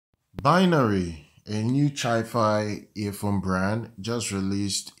Binary, a new Chi-Fi earphone brand, just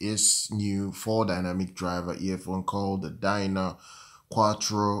released its new 4 dynamic driver earphone called the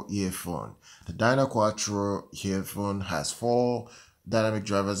Dynaquattro Earphone. The Dynaquattro earphone has 4 dynamic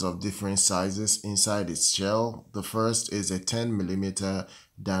drivers of different sizes inside its shell. The first is a 10mm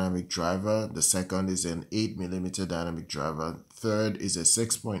dynamic driver. The second is an 8mm dynamic driver. Third is a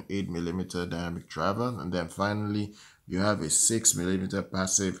 6.8mm dynamic driver. And then finally, you have a 6mm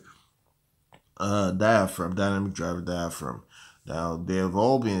passive dynamic driver diaphragm. Now they have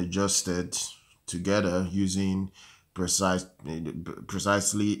all been adjusted together using precisely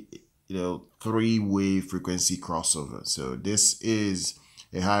 3-way frequency crossover. So this is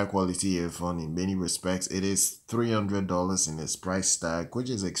a high quality earphone in many respects. It is $300 in its price tag, which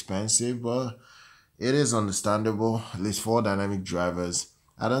is expensive, but it is understandable. At least 4 dynamic drivers.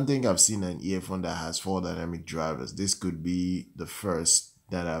 I don't think I've seen an earphone that has 4 dynamic drivers. This could be the first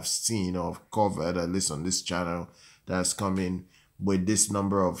that I've seen or covered, at least on this channel, that's coming with this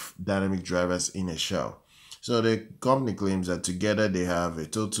number of dynamic drivers in a shell. So the company claims that together they have a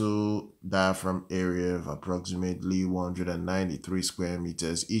total diaphragm area of approximately 193 square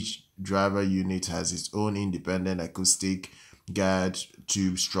meters. Each driver unit has its own independent acoustic guide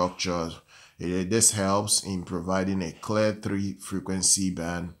tube structure. This helps in providing a clear 3-frequency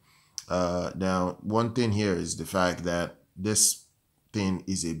band. Now, one thing here is the fact that this thing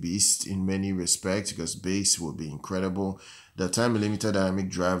is a beast in many respects because bass will be incredible. The 10mm dynamic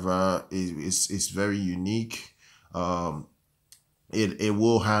driver is very unique. It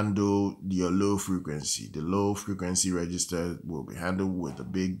will handle your low frequency. The low frequency register will be handled with the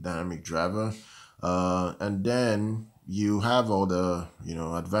big dynamic driver. And then you have all the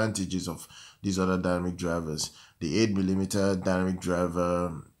advantages of these other dynamic drivers. The 8mm dynamic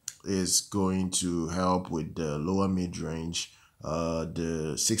driver is going to help with the lower mid-range.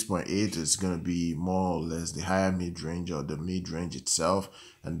 The 6.8 is going to be more or less the higher mid-range or the mid-range itself,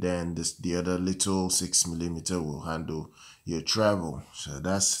 and then the other little 6mm will handle your travel. So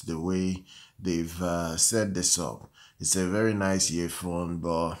that's the way they've set this up. It's a very nice earphone,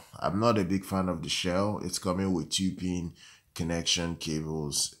 but I'm not a big fan of the shell. It's coming with 2-pin connection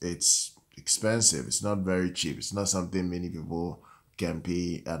cables. It's expensive. It's not very cheap. It's not something many people can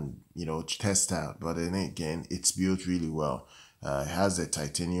pay and test out, but then again, it's built really well. It has a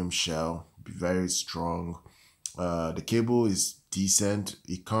titanium shell, very strong. The cable is decent.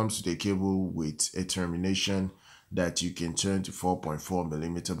 It comes with a cable with a termination that you can turn to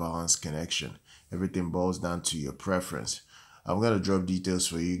 4.4mm balance connection. Everything boils down to your preference. I'm going to drop details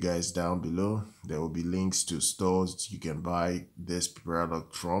for you guys down below. There will be links to stores you can buy this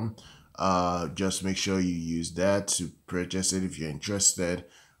product from. Just make sure you use that to purchase it if you're interested.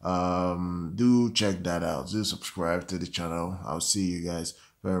 Do check that out. Do subscribe to the channel. I'll see you guys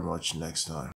very much next time.